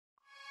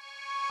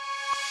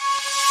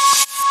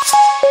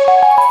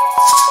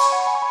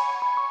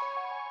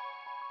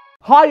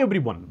Hi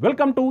everyone,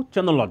 welcome to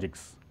Chandan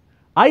Logics.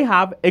 I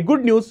have a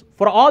good news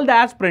for all the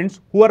aspirants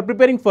who are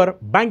preparing for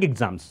bank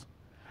exams.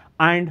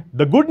 And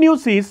the good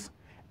news is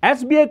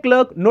SBI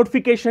Clerk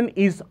notification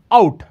is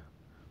out.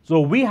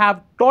 So we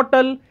have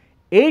total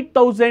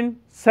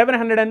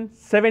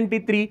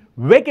 8,773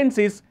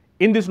 vacancies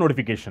in this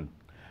notification.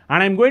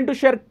 And I am going to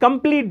share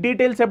complete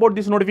details about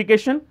this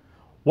notification.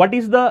 What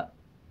is the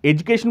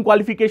education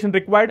qualification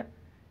required,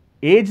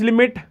 age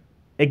limit,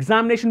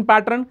 examination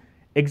pattern,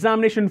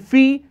 examination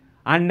fee,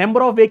 and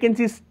number of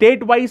vacancies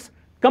state-wise.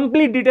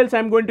 Complete details I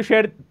am going to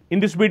share in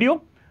this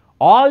video.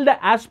 All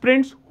the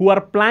aspirants who are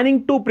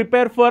planning to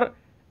prepare for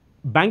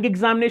bank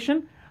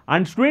examination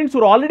and students who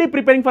are already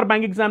preparing for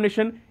bank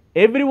examination,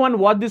 everyone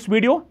watch this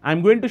video. I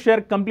am going to share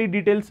complete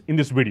details in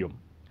this video.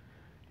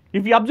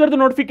 If you observe the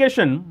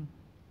notification,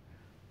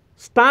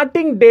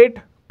 starting date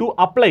to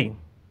apply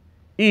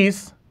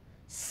is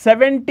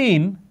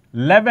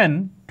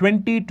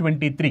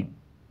 17/11/2023.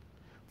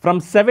 From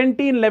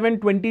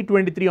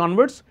 17/11/2023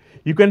 onwards,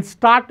 you can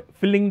start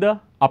filling the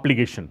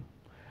application.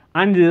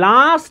 And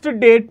last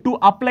date to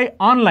apply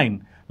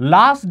online,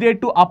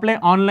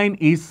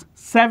 is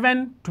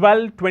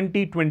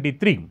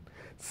 7/12/2023.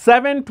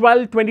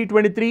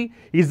 7/12/2023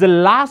 is the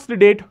last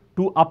date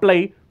to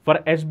apply for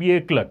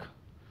SBI Clerk.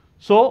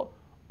 So,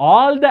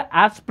 all the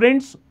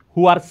aspirants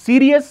who are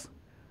serious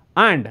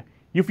and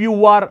if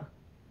you are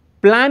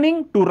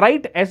planning to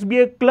write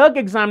SBI Clerk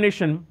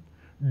examination,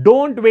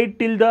 don't wait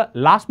till the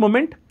last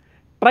moment.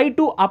 Try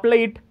to apply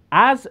it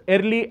as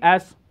early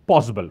as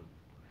possible.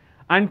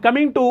 And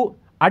coming to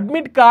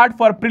admit card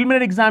for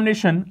preliminary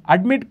examination,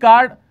 admit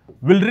card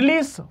will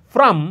release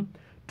from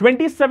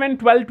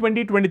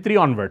 27/12/2023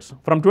 onwards.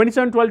 From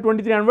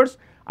 27/12/2023 onwards,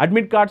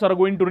 admit cards are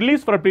going to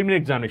release for a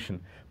preliminary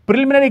examination.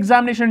 Preliminary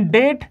examination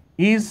date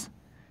is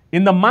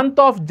in the month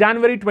of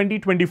January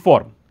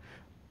 2024.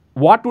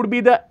 What would be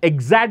the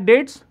exact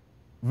dates?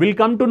 We'll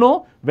come to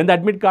know when the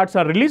admit cards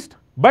are released.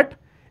 But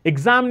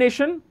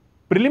examination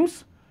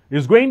prelims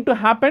is going to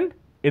happen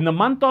in the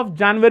month of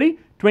January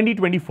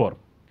 2024.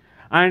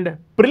 And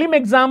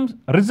preliminary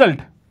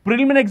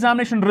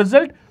examination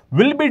result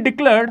will be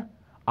declared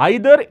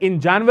either in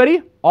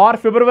January or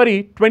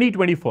February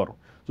 2024.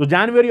 So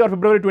January or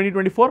February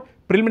 2024,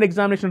 preliminary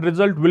examination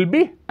result will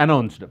be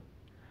announced.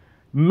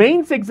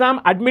 Mains exam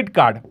admit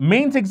card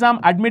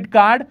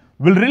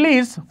will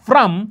release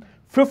from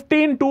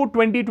 15 to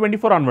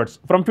 2024 onwards.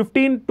 From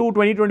 15 to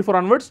 2024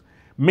 onwards,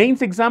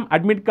 mains exam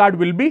admit card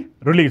will be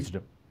released.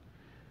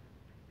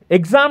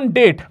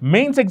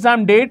 Mains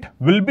exam date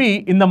will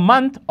be in the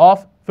month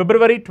of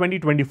February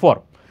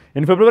 2024.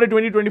 In February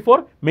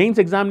 2024, mains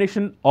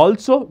examination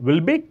also will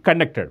be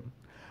conducted.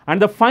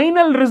 And the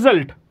final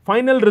result,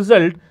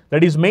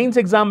 that is mains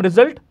exam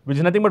result, which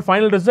is nothing but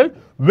final result,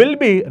 will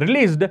be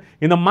released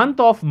in the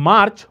month of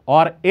March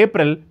or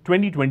April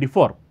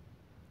 2024.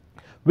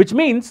 Which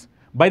means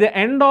by the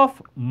end of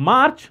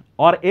March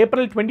or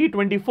April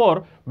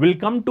 2024, we'll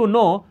come to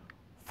know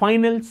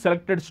final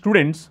selected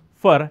students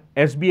for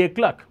SBI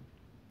Clerk.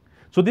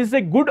 So this is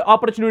a good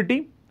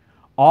opportunity.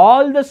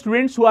 All the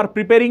students who are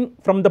preparing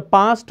from the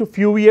past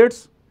few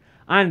years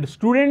and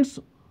students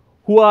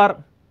who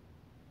are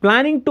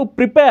planning to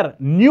prepare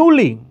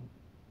newly,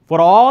 for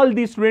all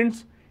these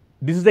students,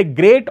 this is a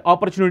great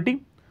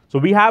opportunity. So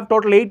we have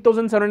total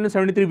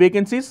 8,773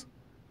 vacancies.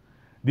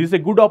 This is a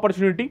good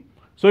opportunity.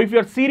 So if you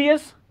are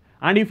serious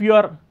and if you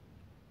are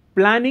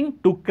planning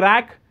to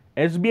crack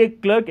SBI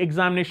Clerk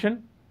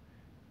examination,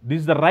 this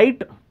is the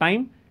right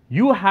time.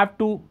 You have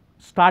to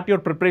start your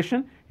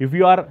preparation. If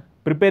you are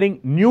preparing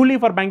newly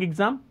for bank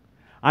exam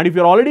and if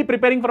you are already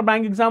preparing for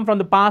bank exam from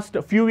the past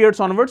few years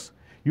onwards,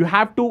 you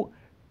have to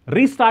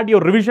restart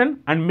your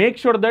revision and make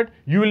sure that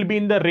you will be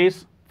in the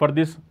race for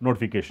this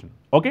notification.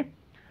 Okay?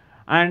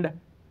 And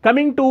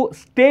coming to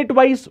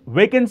state-wise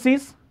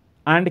vacancies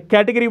and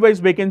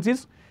category-wise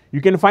vacancies,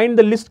 you can find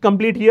the list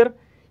complete here.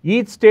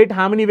 Each state,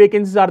 how many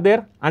vacancies are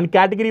there, and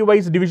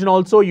category-wise division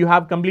also you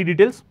have complete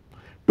details.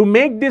 To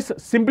make this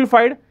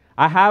simplified,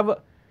 I have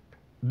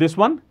this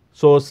one.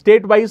 So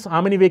state-wise, how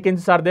many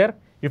vacancies are there?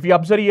 If you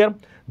observe here,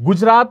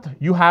 Gujarat,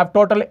 you have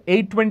total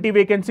 820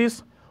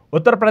 vacancies.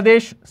 Uttar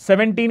Pradesh,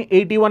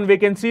 1781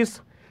 vacancies.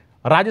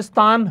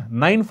 Rajasthan,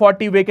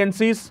 940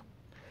 vacancies.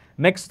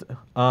 Next,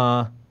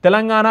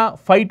 Telangana,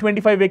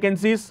 525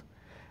 vacancies.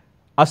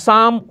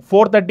 Assam,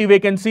 430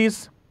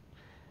 vacancies.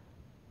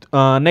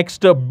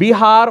 Next,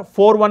 Bihar,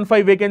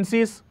 415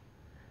 vacancies.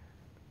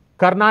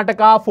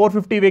 Karnataka,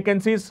 450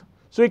 vacancies.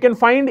 So you can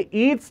find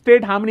each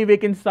state how many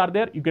vacancies are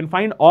there. You can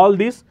find all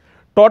these.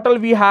 Total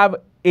we have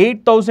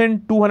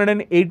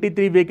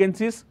 8,283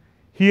 vacancies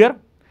here.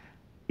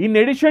 In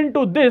addition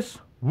to this,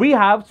 we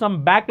have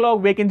some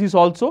backlog vacancies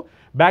also.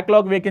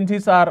 Backlog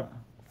vacancies are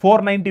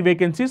 490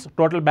 vacancies,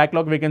 total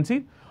backlog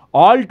vacancy.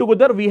 All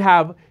together we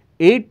have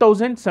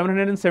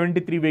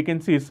 8,773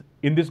 vacancies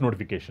in this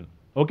notification.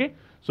 Okay.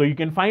 So you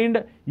can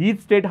find each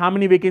state how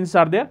many vacancies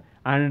are there,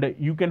 and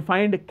you can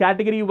find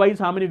category wise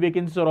how many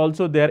vacancies are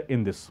also there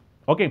in this.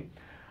 Okay.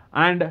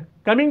 And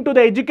coming to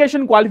the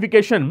education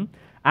qualification,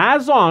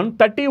 as on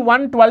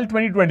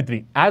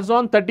 31/12/2023, as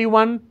on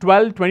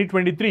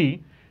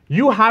 31/12/2023,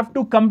 you have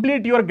to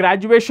complete your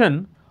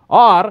graduation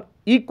or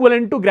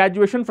equivalent to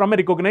graduation from a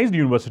recognized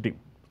university.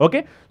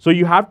 Okay, so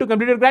you have to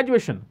complete your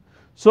graduation.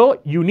 So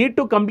you need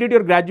to complete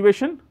your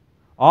graduation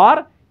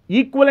or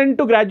equivalent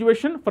to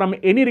graduation from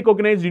any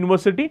recognized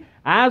university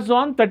as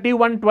on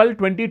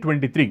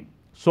 31/12/2023.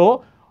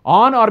 So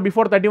on or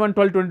before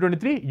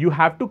 31/12/2023, you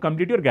have to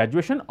complete your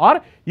graduation or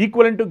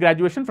equivalent to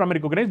graduation from a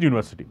recognized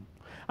university.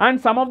 And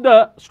some of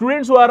the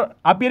students who are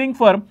appearing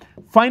for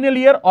final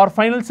year or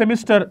final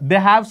semester, they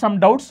have some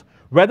doubts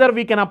whether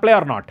we can apply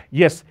or not.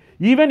 Yes,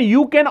 even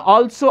you can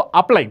also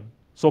apply.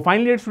 So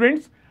final year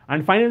students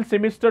and final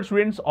semester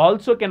students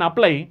also can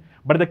apply,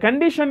 but the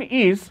condition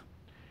is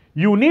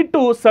you need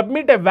to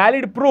submit a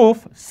valid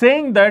proof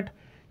saying that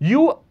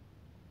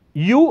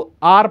you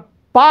are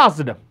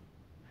passed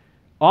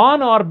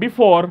on or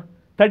before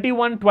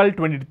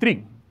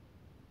 31/12/2023.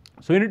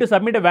 So you need to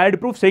submit a valid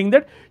proof saying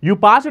that you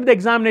passed the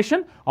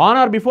examination on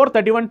or before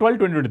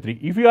 31/12/2023.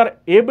 If you are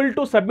able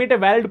to submit a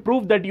valid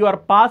proof that you are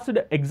passed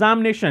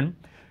examination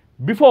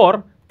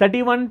before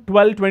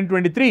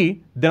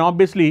 31/12/2023, then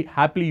obviously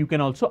happily you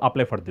can also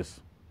apply for this.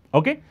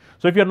 Okay.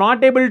 So if you are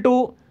not able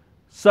to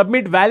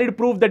submit valid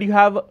proof that you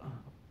have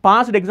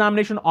passed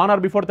examination on or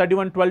before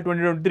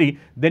 31/12/2023,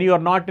 then you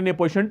are not in a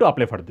position to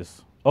apply for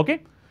this. Okay.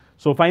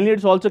 So final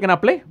years also can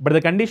apply, but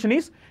the condition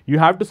is you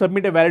have to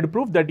submit a valid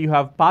proof that you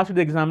have passed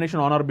the examination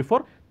on or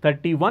before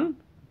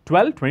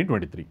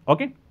 31/12/2023.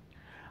 Okay.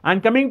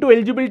 And coming to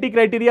eligibility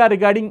criteria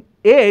regarding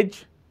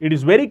age, it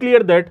is very clear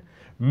that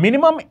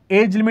minimum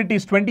age limit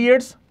is 20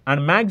 years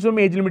and maximum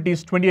age limit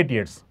is 28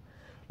 years.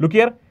 Look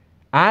here,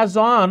 as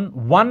on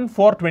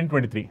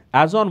 1/4/2023,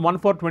 as on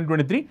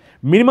 1/4/2023,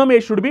 minimum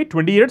age should be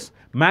 20 years,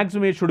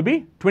 maximum age should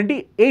be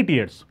 28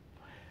 years.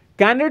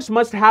 Candidates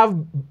must have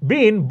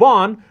been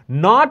born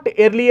not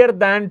earlier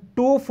than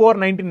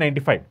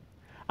 2/4/1995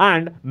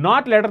 and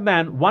not later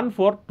than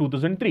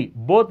 1/4/2003,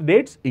 both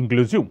dates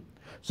inclusive.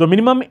 So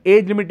minimum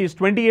age limit is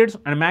 20 years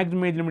and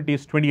maximum age limit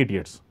is 28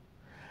 years.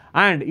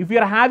 And if you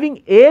are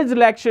having age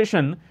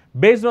relaxation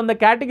based on the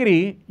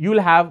category, you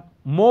will have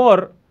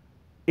more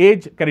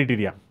age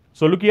criteria.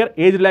 So look here,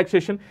 age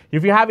relaxation.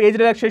 If you have age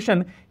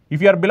relaxation,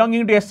 if you are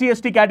belonging to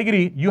SC/ST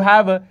category, you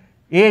have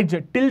age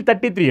till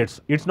 33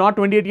 years. It's not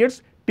 28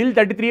 years. Till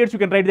 33 years, you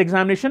can write the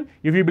examination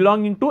if you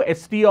belonging to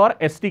ST or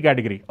ST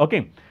category.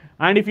 Okay.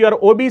 And if you are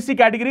OBC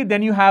category,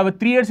 then you have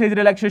 3 years age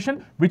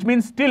relaxation, which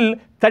means till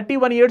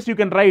 31 years you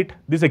can write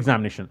this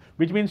examination,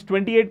 which means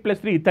 28 plus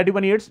 3,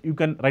 31 years you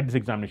can write this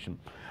examination.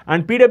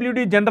 And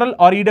PWD general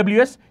or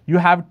EWS, you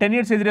have 10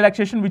 years age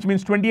relaxation, which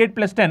means 28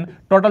 plus 10,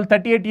 total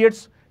 38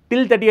 years.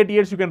 Till 38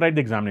 years you can write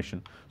the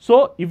examination.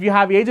 So if you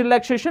have age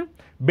relaxation,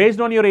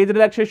 based on your age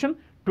relaxation,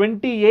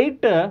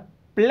 28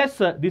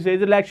 plus this age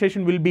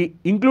relaxation will be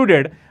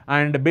included,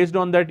 and based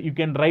on that you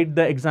can write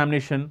the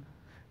examination,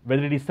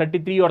 whether it is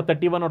 33 or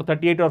 31 or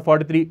 38 or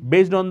 43,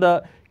 based on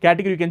the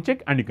category you can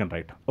check and you can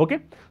write. Okay.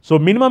 So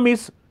minimum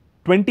is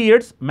 20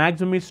 years,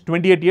 maximum is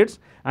 28 years,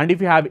 and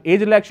if you have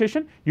age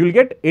relaxation, you will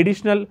get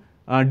additional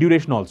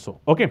duration also.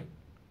 Okay.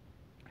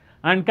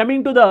 And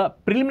coming to the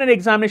preliminary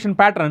examination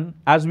pattern,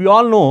 as we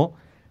all know,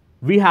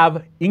 we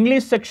have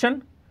English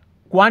section,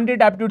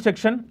 quantitative aptitude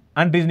section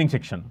and reasoning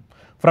section.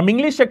 From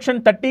English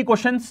section, 30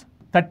 questions,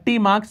 30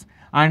 marks,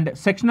 and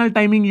sectional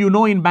timing, you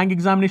know, in bank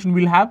examination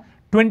we will have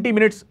 20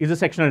 minutes is a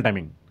sectional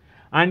timing.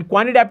 And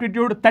quantitative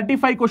aptitude,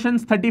 35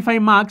 questions,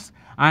 35 marks,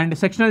 and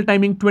sectional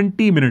timing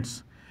 20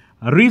 minutes.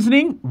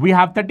 Reasoning, we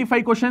have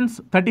 35 questions,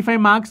 35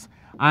 marks,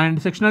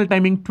 and sectional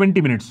timing 20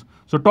 minutes.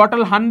 So total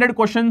 100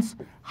 questions,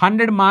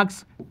 100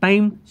 marks,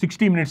 time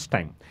 60 minutes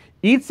time.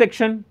 Each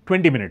section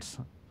 20 minutes.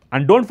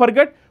 And don't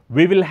forget,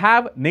 we will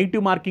have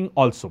negative marking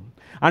also.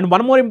 And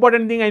one more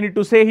important thing I need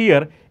to say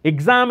here,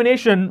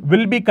 examination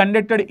will be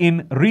conducted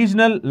in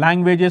regional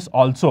languages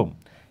also.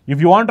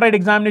 If you want to write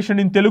examination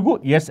in Telugu,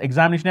 yes,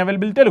 examination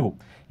available in Telugu.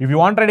 If you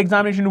want to write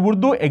examination in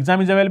Urdu,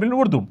 exam is available in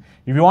Urdu.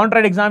 If you want to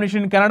write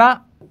examination in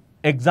Kannada,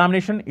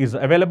 examination is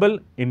available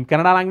in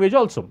Kannada language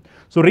also.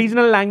 So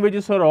regional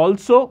languages are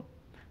also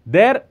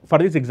there for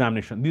this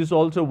examination. This is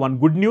also one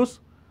good news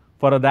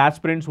for the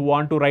aspirants who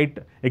want to write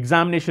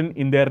examination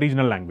in their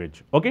regional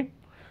language. Okay.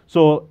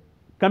 So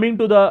coming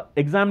to the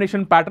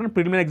examination pattern,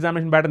 preliminary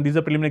examination pattern, this is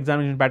a preliminary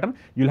examination pattern.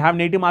 You will have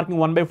native marking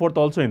 1/4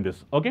 also in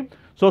this. Okay.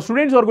 So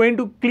students who are going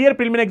to clear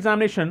preliminary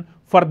examination,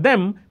 for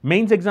them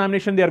mains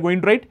examination they are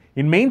going to write.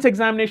 In mains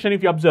examination,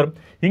 if you observe,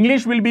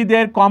 English will be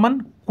there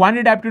common,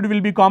 quantitative aptitude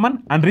will be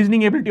common, and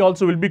reasoning ability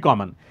also will be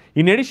common.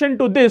 In addition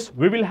to this,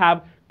 we will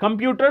have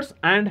computers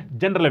and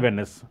general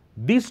awareness.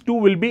 These two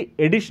will be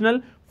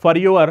additional for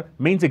your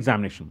mains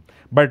examination.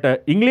 But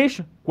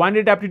English,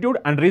 quantitative aptitude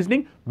and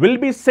reasoning will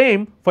be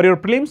same for your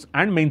prelims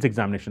and mains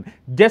examination.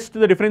 Just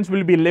the difference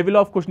will be level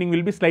of questioning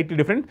will be slightly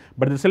different,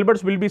 but the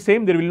syllabus will be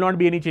same. There will not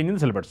be any change in the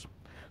syllabus.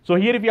 So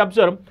here if you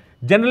observe,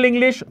 general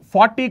English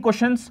 40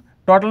 questions,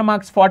 total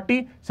marks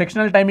 40,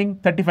 sectional timing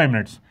 35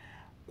 minutes.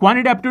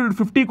 Quantitative aptitude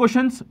 50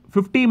 questions,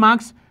 50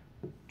 marks,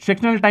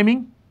 sectional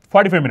timing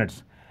 45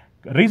 minutes.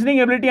 Reasoning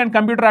ability and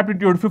computer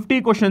aptitude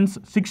 50 questions,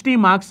 60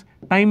 marks,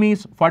 time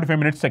is 45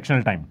 minutes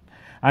sectional time.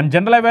 And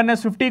general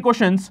awareness 50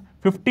 questions,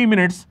 50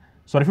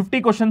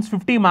 questions,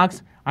 50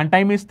 marks and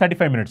time is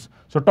 35 minutes.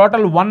 So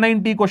total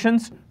 190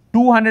 questions,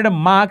 200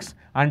 marks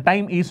and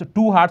time is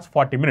 2 hours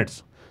 40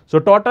 minutes. So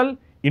total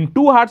in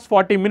 2 hours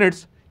 40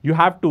 minutes you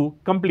have to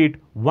complete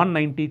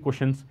 190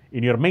 questions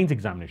in your mains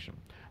examination.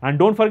 And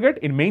don't forget,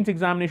 in mains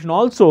examination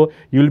also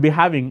you will be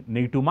having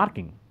negative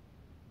marking.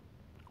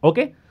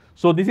 Okay.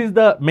 So this is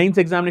the mains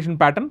examination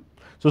pattern.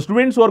 So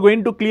students who are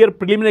going to clear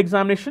preliminary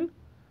examination,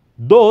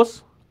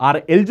 those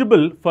are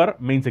eligible for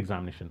mains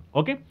examination.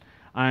 Okay.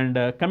 And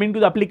coming to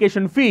the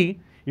application fee,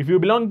 if you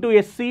belong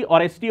to SC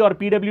or ST or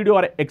PWD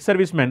or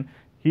ex-serviceman,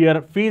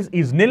 here fees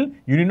is nil.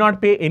 You need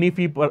not pay any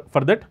fee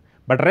for that.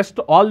 But rest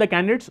all the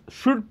candidates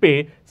should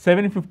pay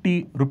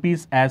 750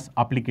 rupees as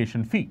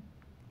application fee.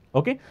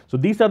 Okay. So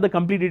these are the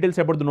complete details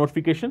about the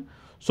notification.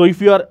 So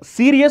if you are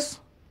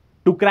serious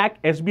to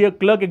crack SBI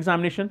clerk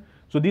examination,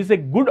 so this is a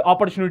good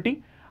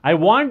opportunity. I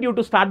want you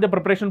to start the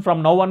preparation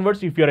from now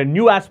onwards if you are a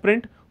new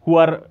aspirant who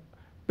are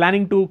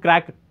planning to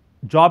crack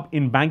job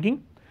in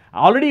banking.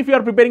 Already if you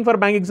are preparing for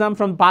bank exam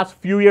from past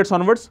few years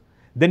onwards,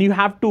 then you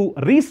have to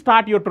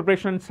restart your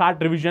preparation, start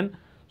revision.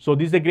 So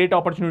this is a great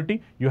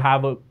opportunity. You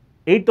have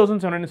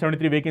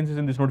 8,773 vacancies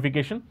in this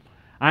notification.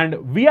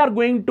 And we are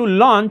going to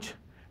launch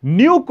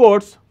new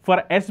course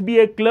for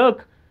SBI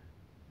clerk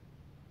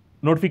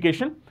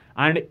notification.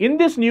 And in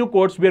this new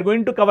course, we are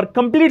going to cover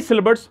complete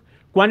syllabus,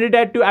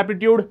 quantitative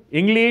aptitude,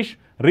 English,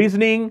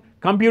 reasoning,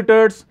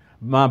 computers,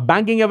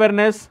 banking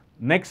awareness,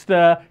 next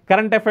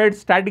current affairs,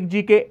 static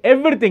GK,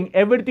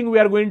 everything we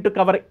are going to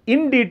cover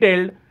in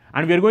detail,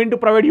 and we are going to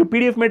provide you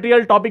PDF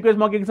material, topic-wise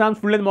mock exams,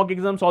 full-length mock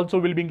exams also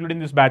will be included in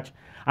this batch.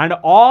 And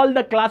all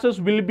the classes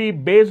will be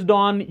based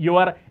on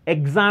your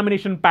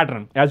examination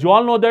pattern. As you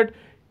all know that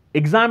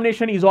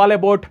examination is all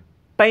about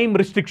time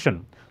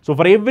restriction. So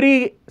for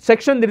every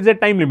section there is a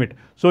time limit.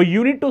 So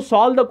you need to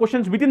solve the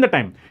questions within the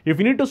time. If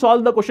you need to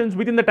solve the questions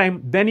within the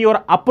time, then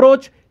your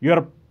approach,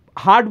 your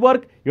hard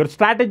work, your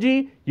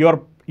strategy,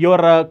 your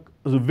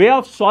way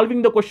of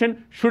solving the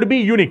question should be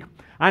unique.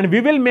 And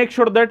we will make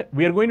sure that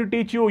we are going to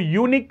teach you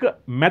unique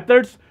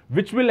methods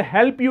which will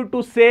help you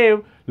to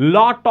save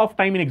lot of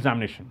time in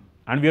examination.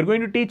 And we are going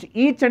to teach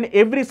each and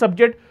every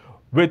subject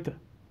with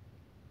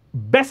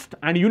best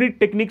and unique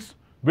techniques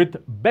with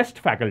best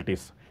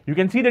faculties. You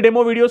can see the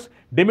demo videos.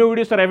 Demo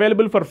videos are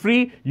available for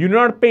free. You do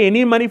not pay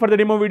any money for the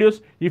demo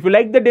videos. If you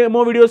like the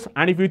demo videos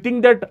and if you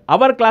think that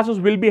our classes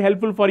will be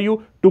helpful for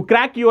you to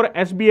crack your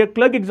SBI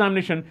clerk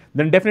examination,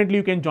 then definitely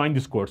you can join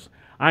this course.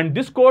 And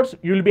this course,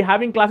 you will be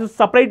having classes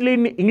separately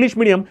in English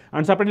medium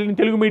and separately in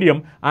Telugu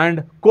medium.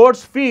 And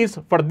course fees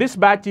for this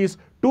batch is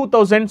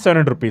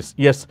 2,700 rupees.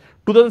 Yes,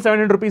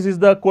 2,700 rupees is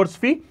the course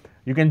fee.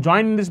 You can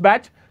join in this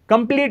batch.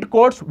 Complete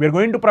course, we are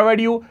going to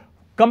provide you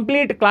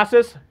complete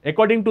classes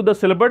according to the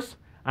syllabus.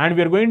 And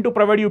we are going to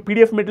provide you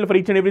PDF material for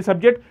each and every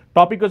subject.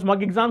 Topic-wise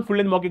mock exams,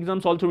 full-length mock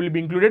exams also will be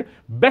included.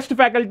 Best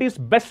faculties,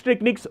 best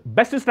techniques,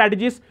 best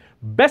strategies,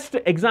 best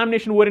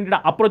examination-oriented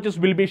approaches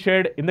will be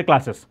shared in the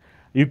classes.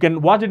 You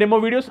can watch the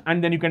demo videos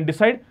and then you can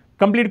decide.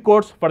 Complete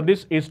course for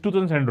this is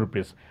 2,700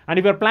 rupees. And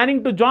if you are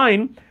planning to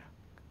join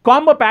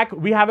combo pack,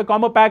 we have a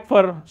combo pack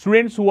for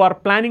students who are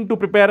planning to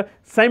prepare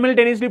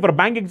simultaneously for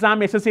bank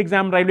exam, SSC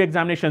exam, railway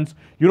examinations.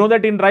 You know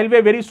that in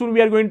railway very soon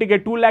we are going to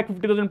get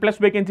 2,50,000 plus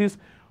vacancies.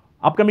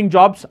 Upcoming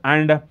jobs,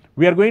 and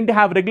we are going to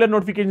have regular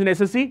notifications in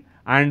SSC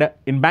and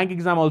in bank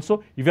exam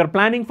also. If you are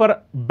planning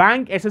for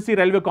bank, SSC,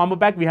 railway combo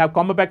pack, we have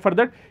combo pack for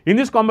that. In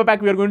this combo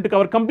pack, we are going to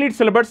cover complete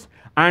syllabus,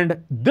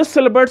 and this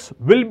syllabus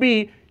will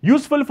be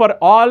useful for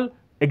all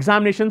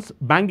examinations,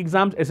 bank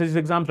exams, SSC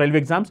exams, railway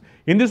exams.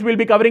 In this, we will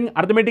be covering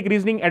arithmetic,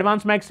 reasoning,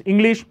 advanced maths,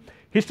 English,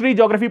 history,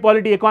 geography,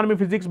 polity, economy,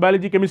 physics,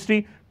 biology,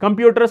 chemistry,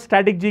 computer,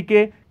 static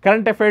GK,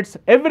 current affairs,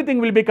 everything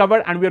will be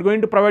covered, and we are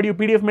going to provide you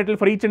PDF material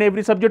for each and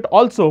every subject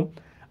also.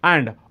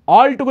 And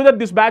all together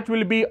this batch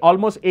will be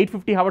almost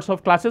 850 hours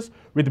of classes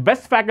with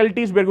best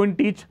faculties we are going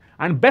to teach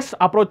and best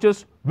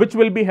approaches which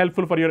will be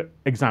helpful for your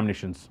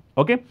examinations.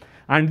 Okay.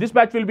 And this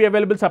batch will be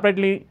available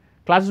separately.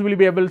 Classes will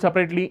be available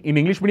separately in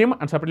English medium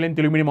and separately in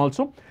Telugu medium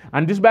also.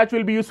 And this batch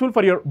will be useful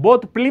for your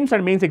both prelims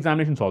and mains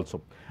examinations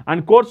also.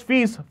 And course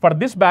fees for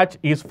this batch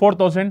is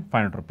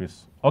 4,500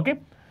 rupees. Okay.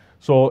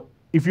 So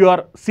if you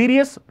are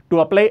serious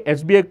to apply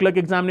SBI clerk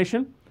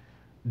examination,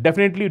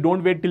 definitely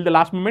don't wait till the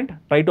last moment.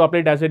 Try to apply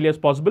it as early as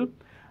possible.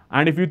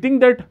 And if you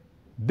think that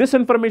this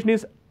information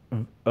is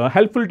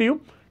helpful to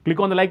you, click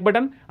on the like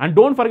button and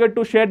don't forget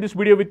to share this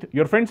video with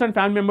your friends and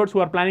family members who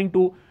are planning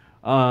to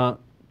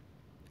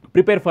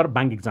prepare for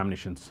bank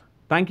examinations.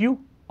 Thank you.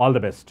 All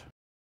the best.